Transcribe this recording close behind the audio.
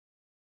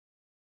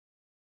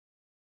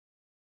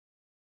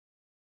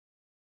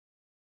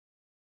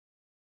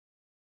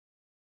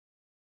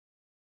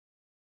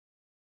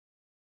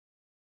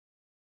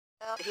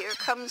Well, here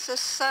comes the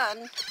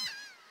sun.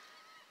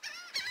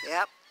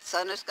 Yep,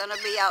 sun is going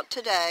to be out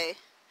today.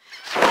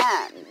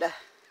 And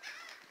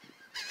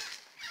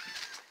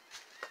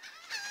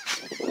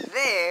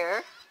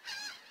there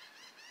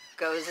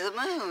goes the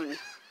moon.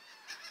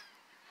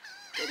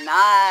 Good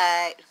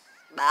night.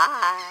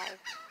 Bye.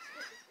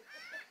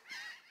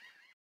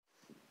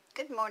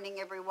 Good morning,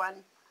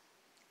 everyone.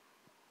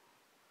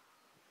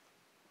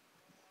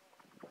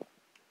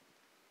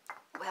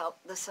 Well,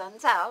 the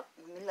sun's out.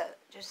 Let me look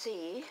to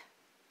see.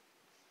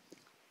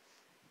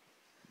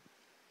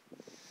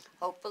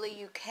 Hopefully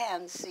you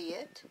can see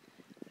it.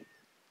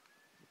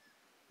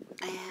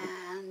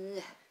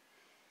 And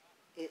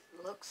it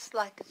looks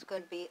like it's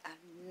going to be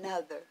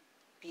another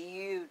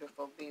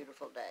beautiful,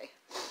 beautiful day.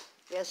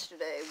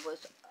 Yesterday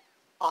was an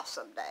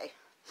awesome day.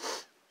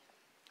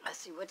 Let's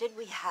see, what did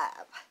we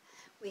have?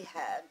 We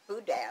had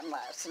boudin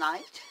last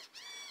night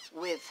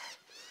with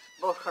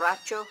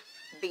borracho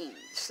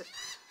beans.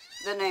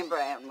 The name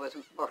brand was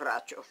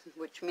borracho,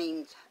 which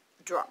means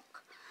drunk.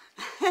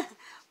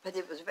 But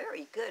it was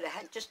very good. It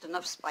had just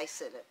enough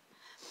spice in it.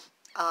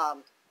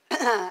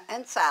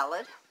 And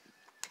salad.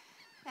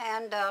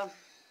 And I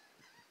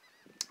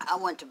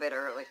went to bed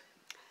early.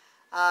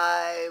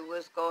 I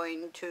was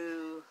going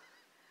to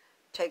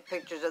take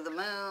pictures of the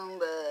moon,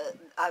 but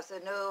I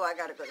said, no, I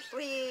got to go to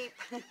sleep.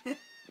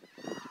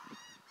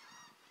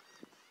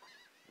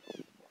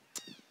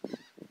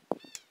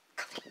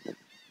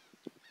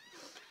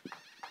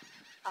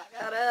 I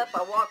got up,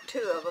 I walked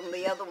two of them,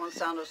 the other one's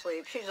sound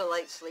asleep. She's a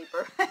late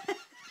sleeper.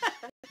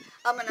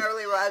 I'm an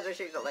early riser,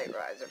 she's a late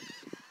riser.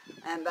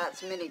 And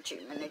that's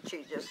Minichi.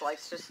 Minichi just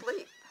likes to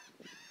sleep.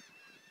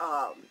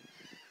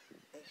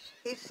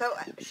 She's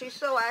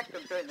so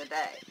active during the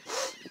day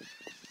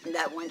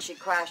that when she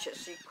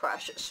crashes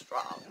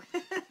strong.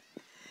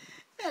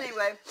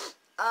 Anyway,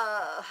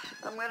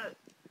 I'm going to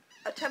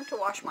attempt to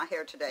wash my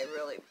hair today,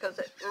 really, because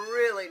it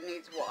really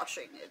needs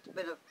washing. It's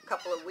been a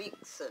couple of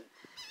weeks, and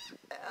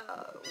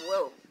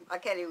whoa, I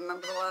can't even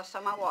remember the last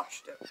time I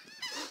washed it.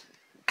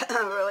 I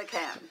really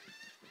can.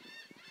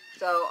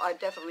 So I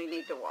definitely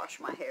need to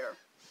wash my hair.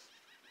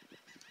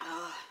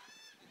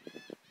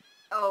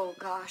 Oh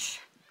gosh,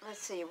 let's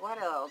see, what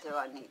else do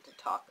I need to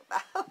talk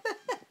about?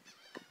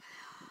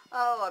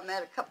 Oh, I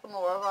met a couple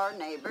more of our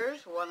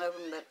neighbors. One of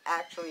them that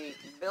actually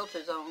built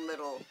his own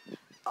little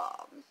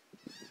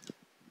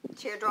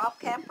teardrop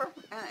camper.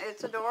 And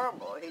it's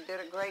adorable. He did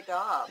a great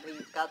job.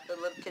 He's got the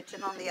little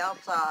kitchen on the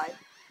outside,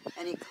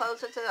 and he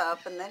closes it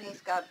up, and then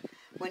he's got,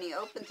 when he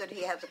opens it,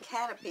 he has a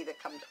canopy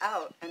that comes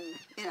out, and,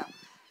 you know,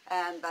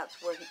 and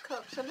that's where he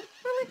cooks, and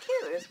it's really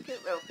cute. It's a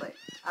cute little thing.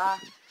 I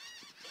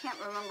can't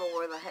remember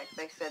where the heck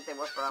they said they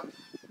were from.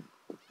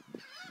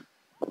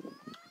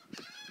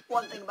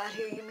 One thing about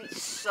here, you meet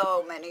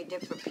so many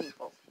different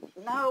people.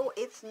 No,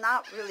 it's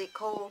not really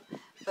cold,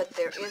 but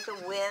there is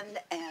a wind,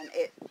 and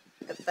it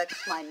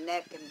affects my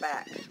neck and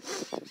back.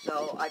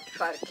 So I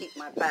try to keep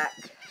my back,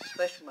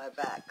 especially my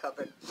back,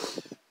 covered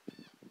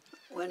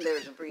when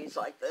there's a breeze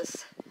like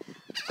this.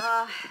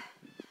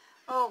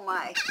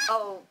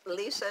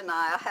 Lisa and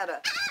I had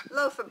a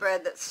loaf of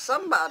bread that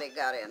somebody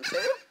got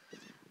into.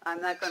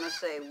 I'm not going to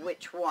say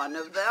which one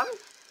of them,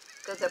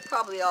 because they're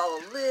probably all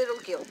a little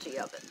guilty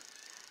of it.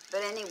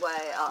 But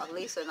anyway,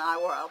 Lisa and I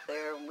were out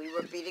there, and we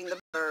were feeding the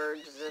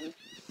birds, and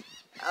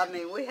I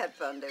mean, we had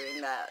fun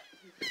doing that.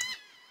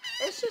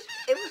 It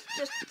was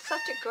just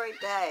such a great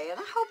day, and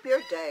I hope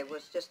your day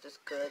was just as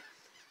good.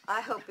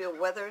 I hope your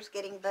weather's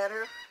getting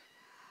better,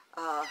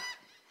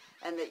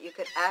 and that you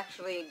could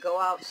actually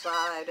go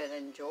outside and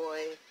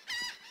enjoy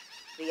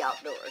the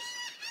outdoors.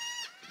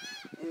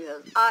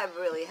 Because I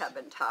really have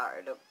been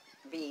tired of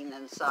being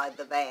inside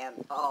the van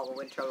all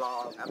winter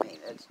long. I mean,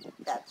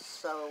 that's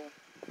so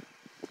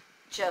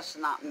just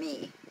not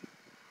me.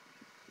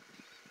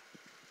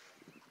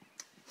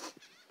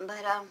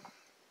 But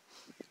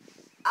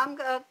I've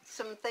got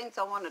some things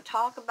I want to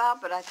talk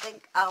about, but I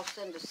think I'll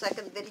send a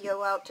second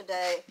video out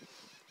today,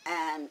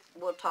 and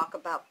we'll talk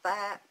about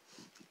that.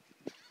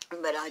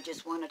 But I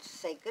just wanted to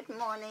say good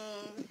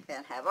morning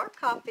and have our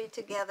coffee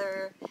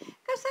together,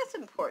 because that's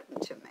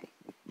important to me.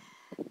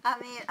 I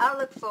mean, I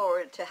look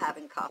forward to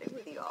having coffee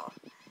with you all.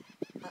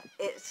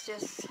 It's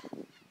just,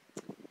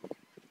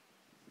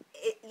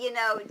 you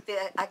know,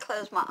 I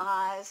close my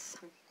eyes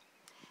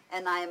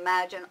and I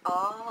imagine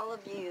all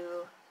of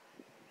you,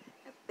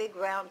 a big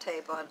round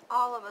table, and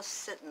all of us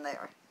sitting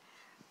there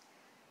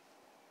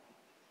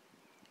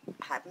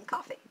having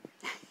coffee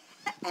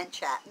and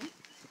chatting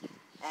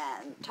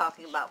and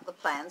talking about the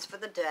plans for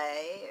the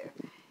day. Or,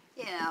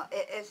 you know,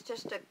 it's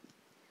just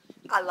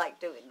I like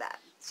doing that.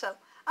 So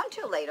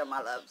until later,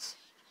 my loves,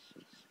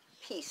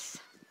 peace,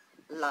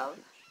 love,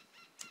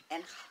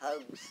 and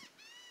hugs.